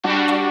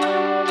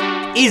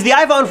Is the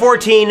iPhone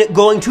 14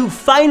 going to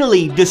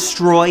finally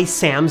destroy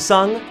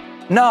Samsung?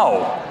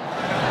 No.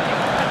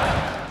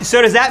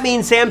 So does that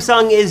mean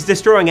Samsung is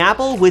destroying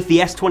Apple with the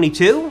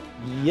S22?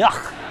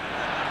 Yuck.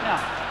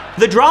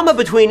 The drama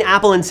between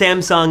Apple and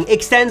Samsung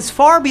extends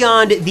far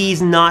beyond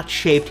these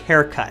notch-shaped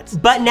haircuts.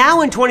 But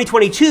now in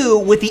 2022,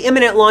 with the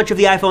imminent launch of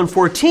the iPhone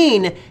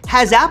 14,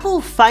 has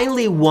Apple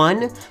finally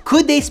won?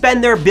 Could they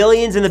spend their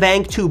billions in the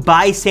bank to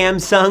buy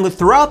Samsung,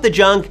 throw out the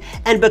junk,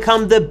 and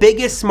become the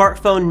biggest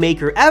smartphone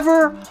maker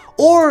ever?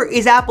 Or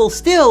is Apple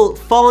still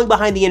falling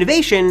behind the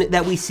innovation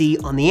that we see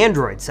on the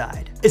Android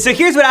side? So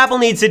here's what Apple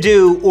needs to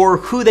do, or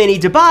who they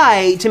need to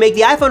buy, to make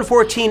the iPhone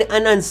 14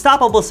 an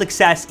unstoppable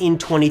success in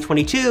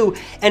 2022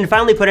 and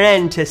finally put an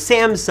end to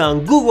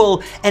Samsung,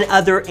 Google, and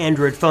other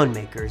Android phone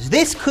makers.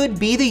 This could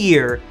be the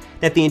year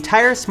that the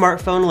entire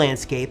smartphone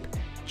landscape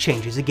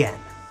changes again.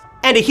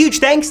 And a huge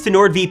thanks to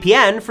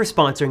NordVPN for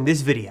sponsoring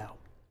this video.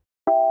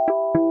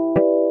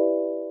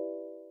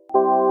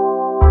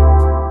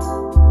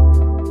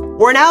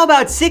 We're now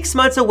about 6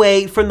 months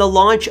away from the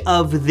launch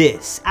of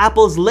this,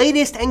 Apple's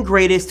latest and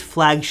greatest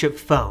flagship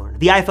phone.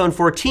 The iPhone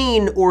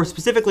 14, or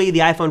specifically the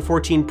iPhone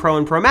 14 Pro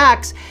and Pro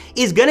Max,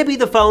 is gonna be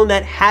the phone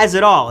that has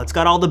it all. It's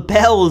got all the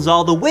bells,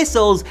 all the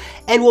whistles,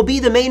 and will be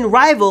the main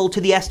rival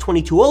to the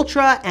S22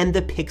 Ultra and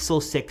the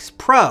Pixel 6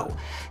 Pro.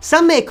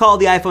 Some may call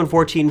the iPhone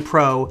 14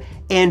 Pro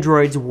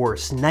Android's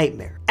worst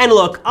nightmare. And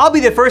look, I'll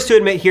be the first to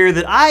admit here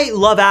that I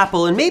love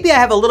Apple, and maybe I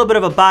have a little bit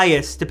of a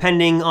bias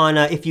depending on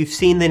if you've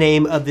seen the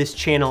name of this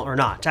channel or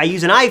not. I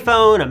use an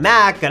iPhone, a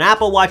Mac, an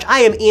Apple Watch.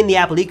 I am in the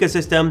Apple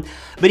ecosystem,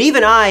 but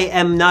even I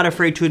am not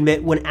afraid to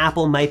admit when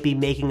Apple might be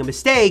making a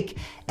mistake,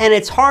 and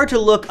it's hard to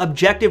look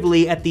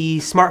objectively at the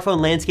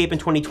smartphone landscape in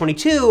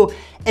 2022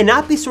 and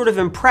not be sort of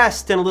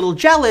impressed and a little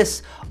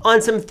jealous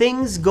on some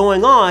things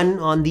going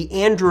on the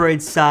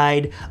Android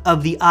side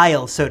of the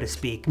aisle, so to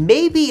speak.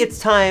 Maybe it's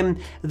time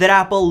that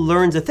Apple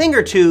learns a thing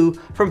or two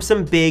from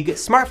some big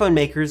smartphone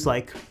makers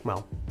like,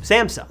 well,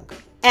 Samsung.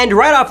 And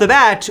right off the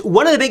bat,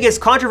 one of the biggest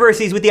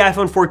controversies with the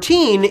iPhone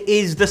 14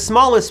 is the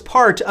smallest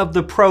part of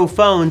the Pro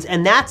phones,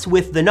 and that's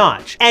with the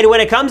notch. And when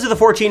it comes to the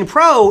 14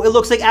 Pro, it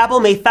looks like Apple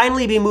may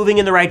finally be moving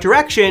in the right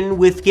direction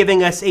with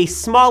giving us a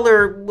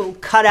smaller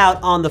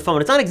cutout on the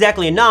phone. It's not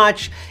exactly a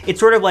notch,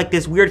 it's sort of like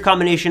this weird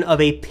combination of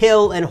a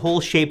pill and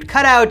hole-shaped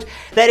cutout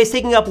that is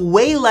taking up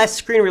way less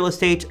screen real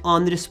estate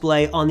on the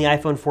display on the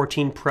iPhone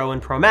 14 Pro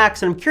and Pro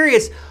Max. And I'm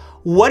curious,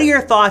 what are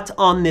your thoughts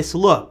on this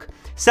look?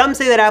 Some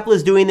say that Apple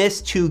is doing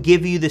this to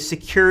give you the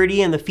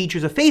security and the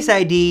features of Face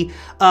ID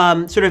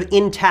sort of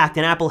intact,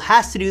 and Apple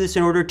has to do this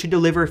in order to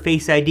deliver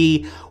Face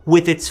ID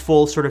with its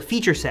full sort of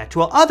feature set.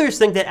 While others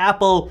think that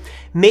Apple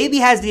maybe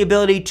has the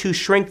ability to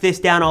shrink this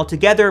down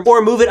altogether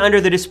or move it under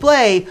the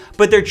display,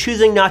 but they're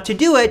choosing not to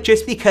do it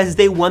just because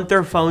they want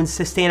their phones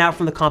to stand out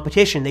from the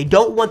competition. They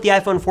don't want the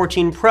iPhone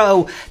 14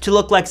 Pro to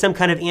look like some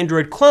kind of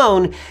Android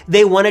clone.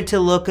 They want it to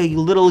look a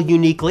little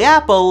uniquely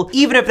Apple,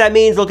 even if that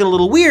means looking a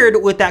little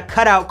weird with that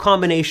cutout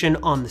combination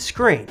on the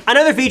screen.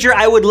 Another feature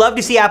I would love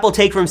to see Apple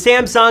take from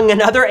Samsung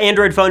and other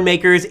Android phone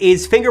makers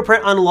is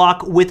fingerprint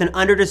unlock with an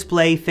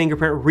under-display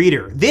fingerprint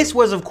reader. This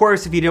was, of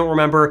course, if you don't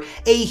remember,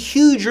 a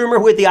huge rumor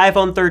with the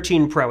iPhone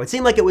 13 Pro. It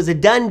seemed like it was a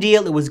done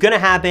deal, it was gonna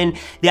happen.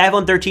 The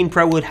iPhone 13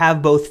 Pro would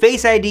have both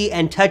Face ID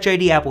and Touch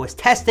ID. Apple was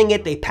testing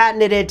it, they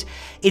patented it.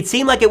 It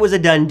seemed like it was a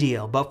done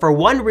deal, but for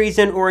one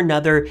reason or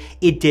another,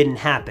 it didn't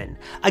happen.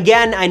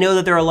 Again, I know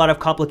that there are a lot of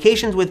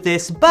complications with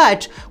this,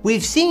 but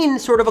we've seen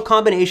sort of a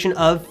combination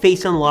of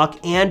Face Unlock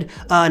and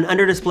an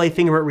under-display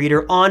fingerprint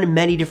reader on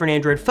many different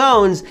Android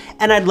phones,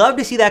 and I'd love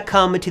to see that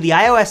come to the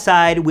iOS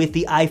side with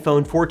the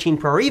iPhone 14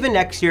 Pro, or even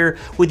next year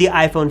with the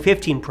iPhone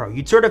 15 Pro.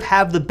 You'd sort of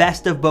have the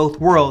best of both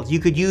worlds. You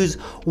could use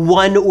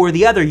one or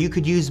the other. You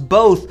could use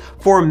both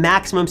for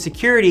maximum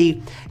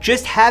security.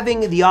 Just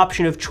having the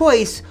option of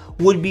choice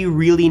would be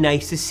really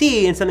nice to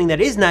see, and something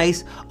that is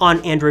nice on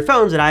Android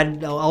phones that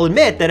I'll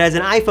admit that as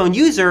an iPhone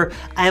user,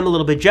 I am a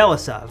little bit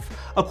jealous of.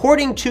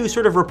 According to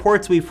sort of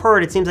reports we've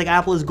heard, it seems like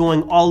Apple is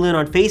going all in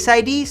on Face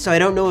ID, so I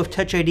don't know if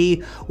Touch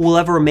ID will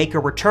ever make a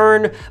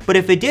return, but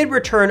if it did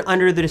return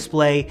under the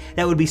display,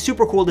 that would be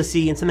super cool to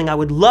see and something I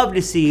would love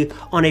to see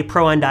on a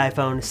Pro-end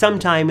iPhone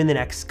sometime in the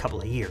next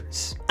couple of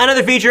years.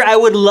 Another feature I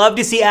would love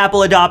to see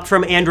Apple adopt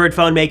from Android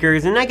phone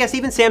makers, and I guess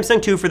even Samsung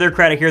too, for their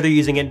credit here, they're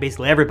using it,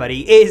 basically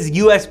everybody, is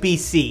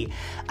USB-C.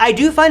 I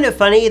do find it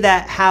funny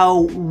that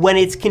how when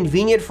it's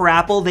convenient for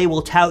Apple, they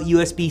will tout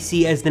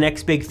USB-C as the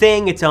next big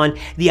thing. It's on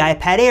the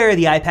iPad Air,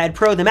 the iPad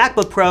Pro, the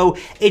MacBook Pro.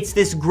 It's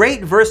this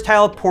great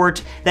versatile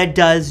port that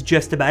does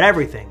just about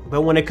everything.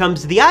 But when it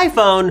comes to the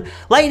iPhone,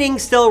 Lightning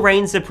still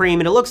reigns supreme,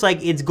 and it looks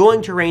like it's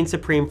going to reign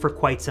supreme for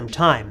quite some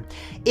time.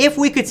 If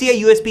we could see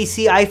a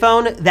USB-C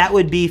iPhone, that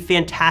would be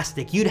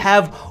fantastic. You'd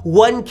have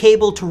one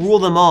cable to rule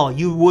them all.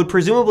 You would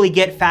presumably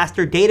get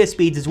faster data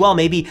speeds as well,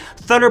 maybe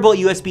Thunderbolt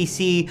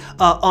USB-C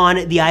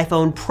on the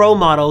iPhone Pro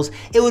models.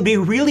 It would be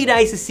really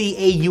nice to see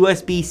a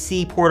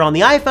USB-C port on the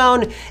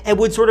iPhone, and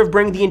would sort of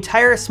bring the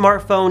entire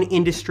smartphone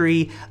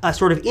industry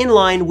sort of in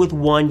line with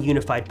one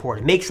unified port.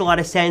 It makes a lot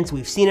of sense.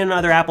 We've seen it in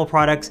other Apple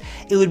products.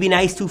 It would be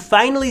nice to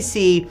finally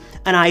see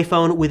an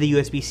iPhone with a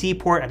USB-C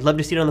port. I'd love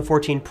to see it on the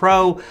 14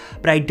 Pro,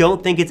 but I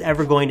don't think it's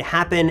ever going to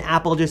happen.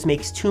 Apple just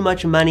makes too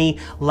much money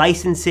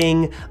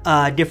licensing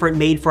different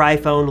made for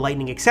iPhone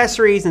Lightning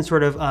accessories, and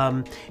sort of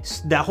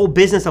that whole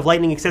business of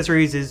Lightning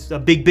accessories is a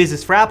big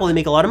business for Apple. They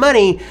make a lot of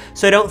money,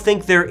 so I don't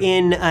think they're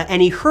in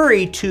any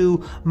hurry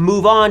to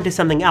move on to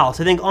something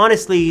else. I think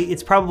honestly,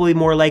 it's probably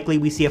more likely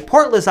we see a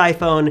portless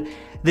iPhone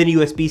than a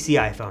USB-C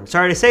iPhone.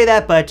 Sorry to say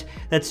that, but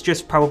that's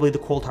just probably the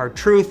cold hard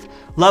truth.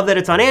 Love that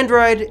it's on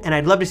Android, and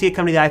I'd love to see it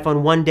come to the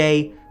iPhone one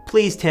day.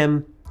 Please,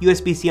 Tim,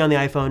 USB-C on the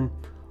iPhone.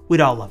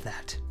 We'd all love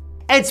that.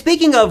 And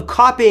speaking of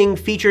copying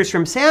features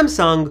from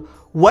Samsung,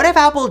 what if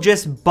Apple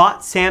just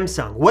bought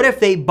Samsung? What if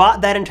they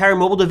bought that entire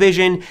mobile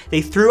division,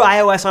 they threw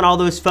iOS on all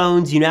those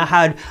phones, you now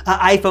had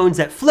iPhones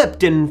that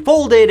flipped and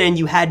folded, and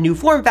you had new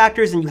form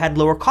factors, and you had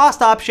lower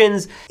cost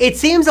options? It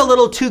seems a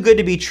little too good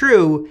to be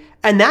true,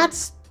 and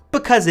that's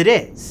because it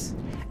is.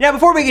 Now,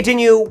 before we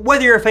continue,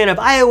 whether you're a fan of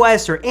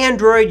iOS or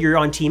Android, you're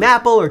on Team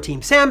Apple or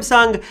Team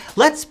Samsung,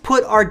 let's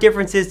put our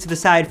differences to the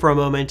side for a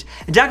moment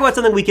and talk about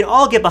something we can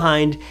all get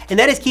behind, and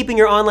that is keeping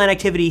your online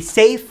activity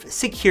safe,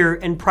 secure,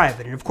 and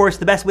private. And of course,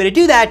 the best way to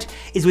do that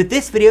is with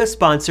this video's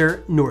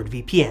sponsor,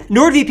 NordVPN.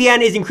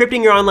 NordVPN is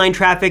encrypting your online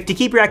traffic to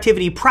keep your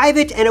activity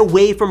private and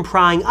away from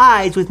prying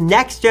eyes with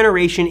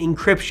next-generation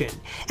encryption.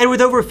 And with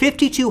over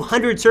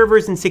 5,200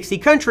 servers in 60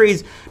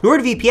 countries,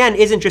 NordVPN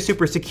isn't just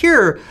super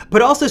secure,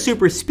 but also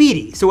super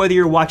speedy. So whether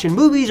you're watching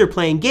movies or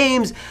playing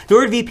games,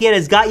 NordVPN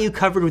has got you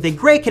covered with a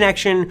great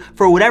connection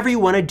for whatever you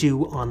want to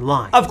do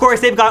online. Of course,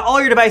 they've got all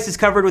your devices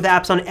covered with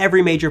apps on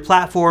every major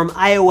platform: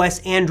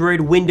 iOS,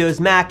 Android, Windows,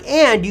 Mac,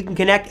 and you can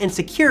connect and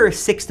secure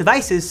 6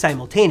 devices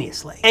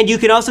simultaneously. And you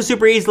can also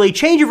super easily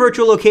change your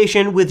virtual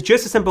location with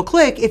just a simple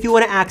click if you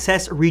want to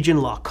access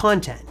region lock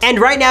content. And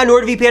right now,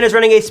 NordVPN is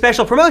running a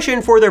special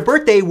promotion for their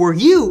birthday where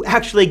you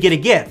actually get a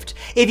gift.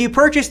 If you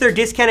purchase their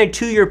discounted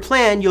 2-year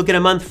plan, you'll get a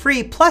month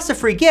free plus a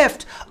free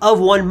gift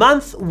of 1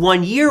 month,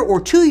 1 year, or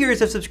 2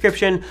 years of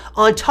subscription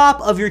on top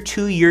of your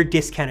 2-year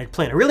discounted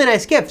plan. A really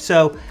nice gift,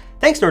 so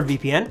thanks,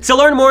 NordVPN. So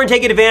learn more and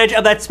take advantage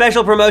of that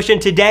special promotion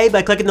today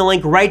by clicking the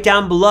link right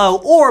down below,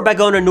 or by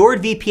going to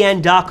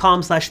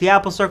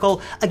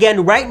nordvpn.com/theapplecircle.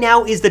 Again, right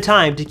now is the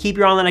time to keep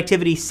your online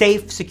activity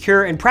safe,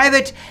 secure, and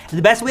private, and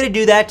the best way to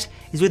do that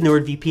is with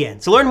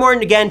NordVPN. So learn more,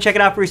 and again, check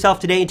it out for yourself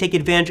today and take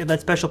advantage of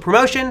that special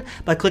promotion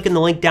by clicking the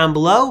link down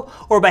below,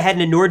 or by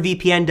heading to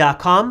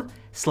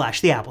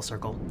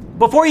nordvpn.com/theapplecircle.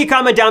 Before you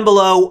comment down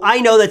below, I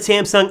know that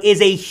Samsung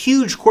is a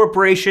huge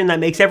corporation that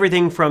makes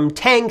everything from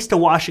tanks to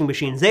washing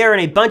machines. They are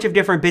in a bunch of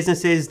different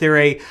businesses. They're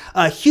a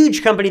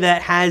huge company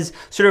that has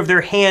sort of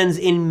their hands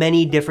in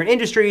many different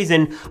industries,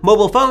 and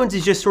mobile phones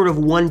is just sort of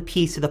one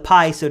piece of the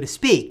pie, so to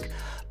speak.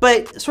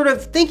 But sort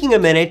of thinking a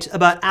minute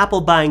about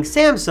Apple buying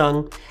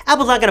Samsung,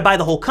 Apple's not gonna buy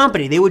the whole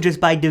company. They would just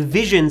buy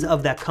divisions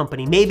of that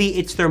company. Maybe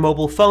it's their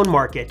mobile phone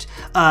market.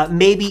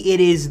 Maybe it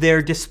is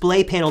their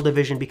display panel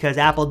division, because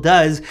Apple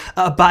does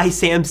buy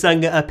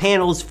Samsung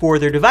panels for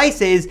their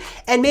devices.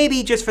 And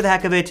maybe just for the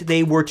heck of it,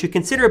 they were to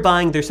consider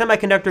buying their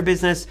semiconductor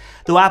business,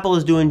 though Apple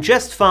is doing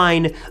just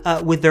fine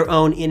with their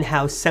own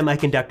in-house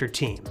semiconductor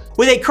team.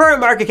 With a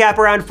current market cap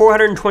around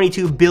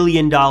 $422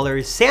 billion,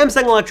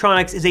 Samsung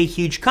Electronics is a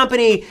huge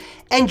company.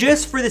 And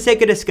just for the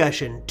sake of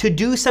discussion, to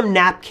do some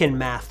napkin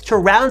math, to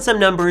round some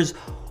numbers,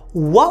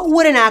 what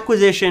would an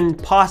acquisition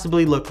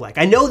possibly look like?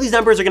 I know these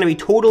numbers are gonna be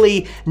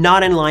totally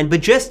not in line,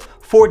 but just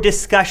for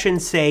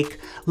discussion's sake,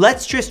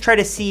 let's just try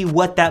to see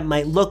what that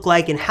might look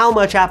like and how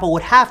much Apple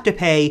would have to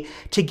pay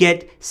to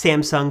get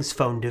Samsung's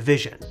phone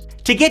division.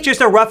 To get just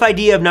a rough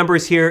idea of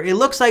numbers here, it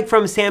looks like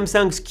from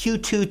Samsung's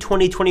Q2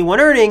 2021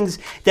 earnings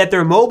that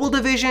their mobile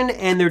division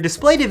and their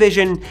display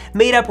division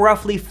made up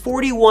roughly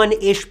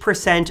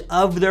 41-ish%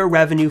 of their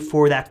revenue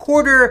for that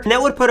quarter. And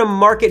that would put a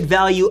market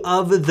value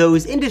of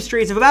those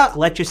industries of about,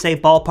 let's just say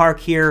ballpark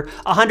here,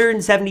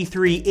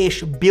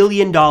 $173-ish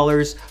billion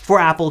for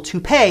Apple to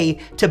pay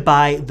to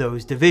buy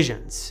those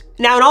divisions.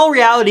 Now, in all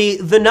reality,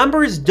 the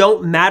numbers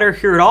don't matter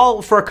here at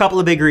all for a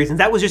couple of big reasons.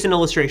 That was just an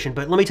illustration,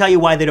 but let me tell you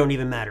why they don't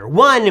even matter.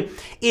 One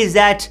is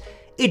that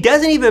it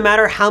doesn't even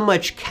matter how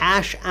much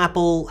cash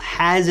Apple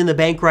has in the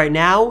bank right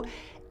now.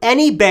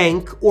 Any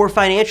bank or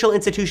financial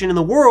institution in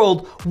the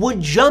world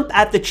would jump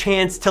at the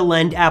chance to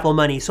lend Apple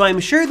money. So I'm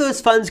sure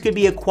those funds could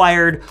be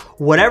acquired.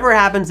 Whatever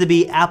happens to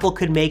be, Apple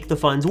could make the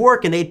funds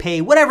work, and they'd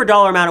pay whatever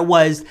dollar amount it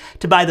was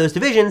to buy those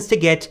divisions to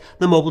get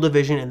the mobile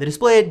division and the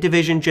display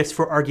division, just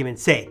for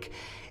argument's sake.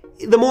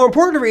 the more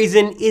important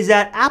reason is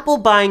that Apple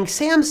buying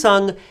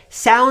Samsung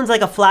sounds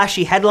like a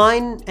flashy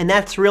headline, and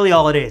that's really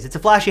all it is. It's a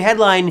flashy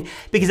headline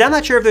because I'm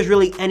not sure if there's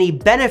really any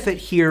benefit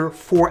here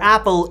for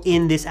Apple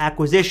in this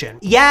acquisition.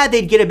 Yeah,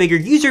 they'd get a bigger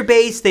user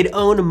base, they'd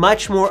own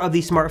much more of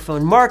the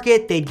smartphone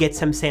market, they'd get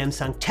some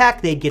Samsung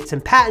tech, they'd get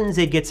some patents,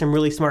 they'd get some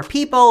really smart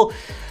people,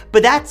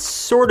 but that's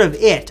sort of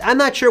it. I'm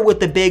not sure what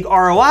the big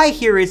ROI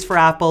here is for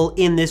Apple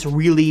in this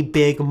really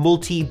big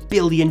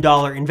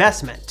multi-billion-dollar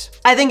investment.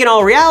 I think in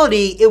all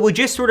reality, it would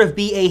just sort of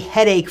be a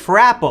headache for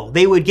Apple.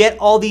 They would get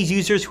all these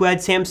users who had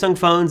Samsung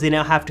phones they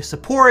now have to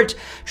support.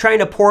 Trying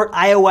to port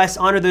iOS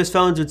onto those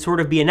phones would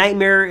sort of be a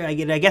nightmare. I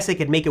guess they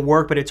could make it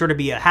work, but it'd sort of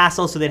be a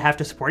hassle, so they'd have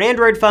to support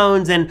Android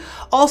phones. And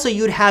also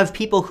you'd have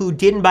people who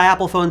didn't buy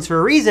Apple phones for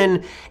a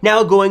reason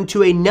now going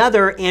to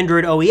another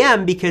Android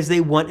OEM because they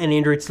want an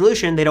Android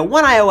solution. They don't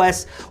want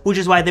iOS, which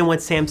is why they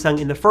want Samsung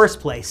in the first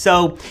place.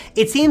 So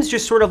it seems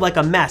just sort of like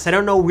a mess. I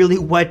don't know really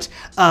what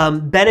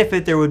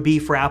benefit there would be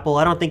for Apple.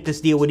 I don't think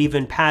this deal would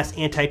even pass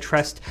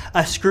antitrust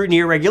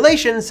scrutiny or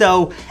regulation,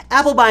 so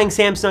Apple buying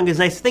Samsung is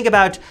nice to think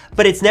about,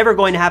 but it's never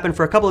going to happen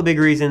for a couple of big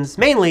reasons.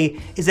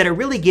 Mainly is that it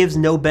really gives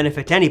no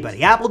benefit to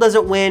anybody. Apple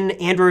doesn't win,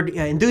 Android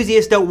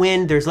enthusiasts don't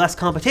win, there's less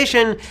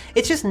competition.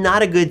 It's just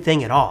not a good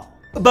thing at all.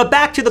 But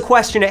back to the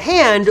question at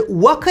hand,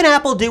 what could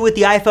Apple do with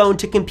the iPhone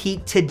to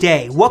compete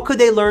today? What could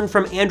they learn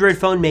from Android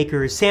phone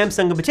makers,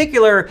 Samsung in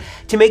particular,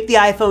 to make the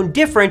iPhone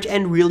different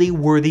and really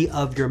worthy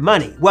of your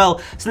money? Well,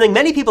 something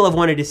many people have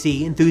wanted to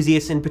see,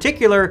 enthusiasts in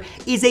particular,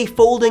 is a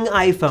folding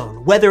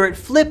iPhone. Whether it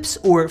flips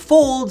or it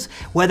folds,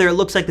 whether it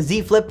looks like the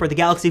Z Flip or the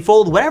Galaxy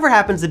Fold, whatever it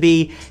happens to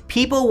be,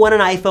 people want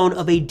an iPhone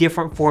of a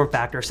different form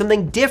factor,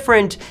 something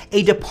different,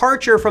 a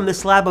departure from the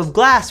slab of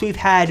glass we've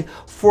had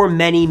for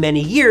many,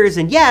 many years.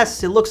 And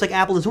yes, it looks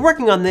like Apple is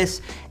working on this,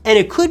 and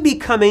it could be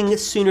coming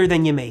sooner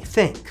than you may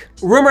think.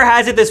 Rumor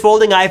has it this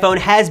folding iPhone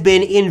has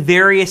been in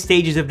various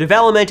stages of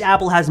development.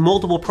 Apple has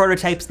multiple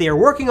prototypes they are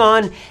working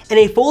on, and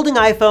a folding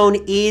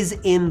iPhone is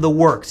in the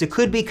works. It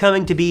could be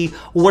coming to be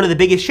one of the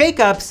biggest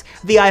shakeups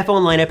the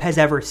iPhone lineup has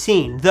ever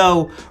seen,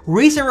 though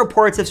recent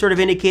reports have sort of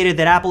indicated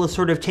that Apple is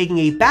sort of taking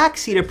a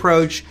backseat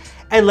approach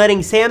and letting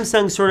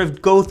Samsung sort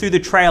of go through the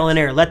trial and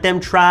error, let them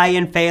try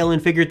and fail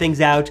and figure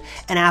things out,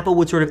 and Apple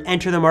would sort of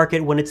enter the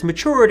market when it's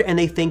matured and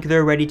they think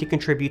they're ready to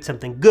contribute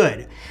something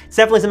good. It's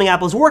definitely something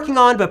Apple's working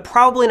on, but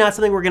probably not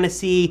something we're gonna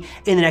see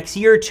in the next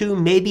year or two.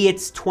 Maybe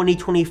it's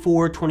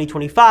 2024,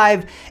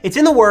 2025. It's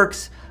in the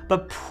works,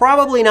 but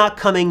probably not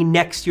coming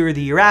next year or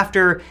the year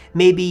after,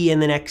 maybe in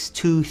the next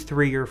 2,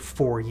 3, or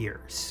 4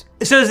 years.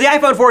 So is the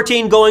iPhone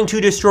 14 going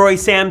to destroy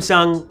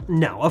Samsung?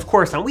 No, of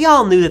course not. We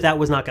all knew that that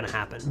was not going to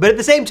happen. But at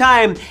the same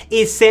time,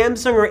 is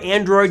Samsung or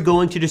Android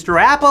going to destroy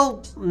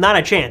Apple? Not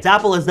a chance.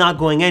 Apple is not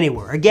going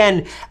anywhere.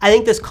 Again, I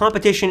think this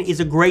competition is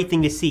a great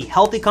thing to see.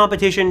 Healthy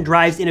competition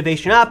drives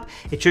innovation up.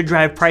 It should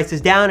drive prices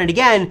down, and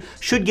again,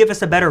 should give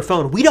us a better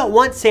phone. We don't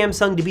want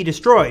Samsung to be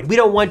destroyed. We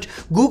don't want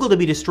Google to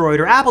be destroyed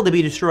or Apple to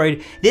be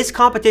destroyed. This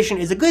competition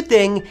is a good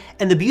thing,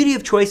 and the beauty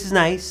of choice is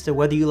nice. So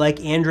whether you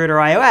like Android or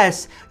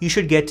iOS, you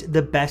should get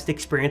the best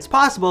experience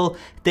possible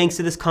thanks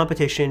to this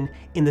competition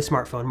in the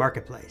smartphone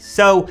marketplace.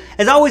 So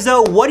as always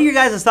though, what are your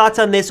guys' thoughts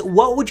on this?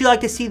 What would you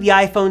like to see the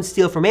iPhone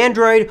steal from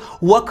Android?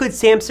 What could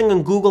Samsung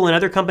and Google and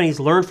other companies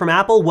learn from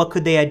Apple? What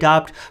could they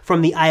adopt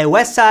from the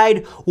iOS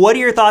side? What are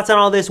your thoughts on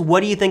all this? What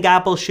do you think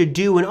Apple should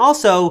do? And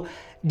also,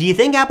 do you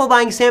think Apple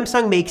buying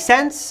Samsung makes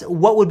sense?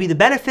 What would be the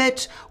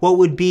benefit? What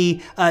would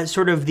be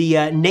sort of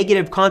the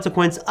negative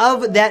consequence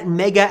of that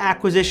mega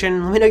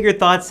acquisition? Let me know your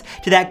thoughts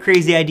to that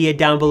crazy idea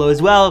down below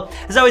as well.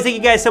 As always, thank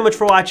you guys so much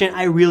for watching.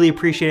 I really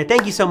appreciate it.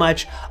 Thank you so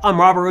much. I'm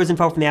Robert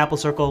Rosenfeld from the Apple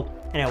Circle,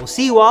 and I will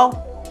see you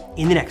all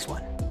in the next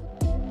one.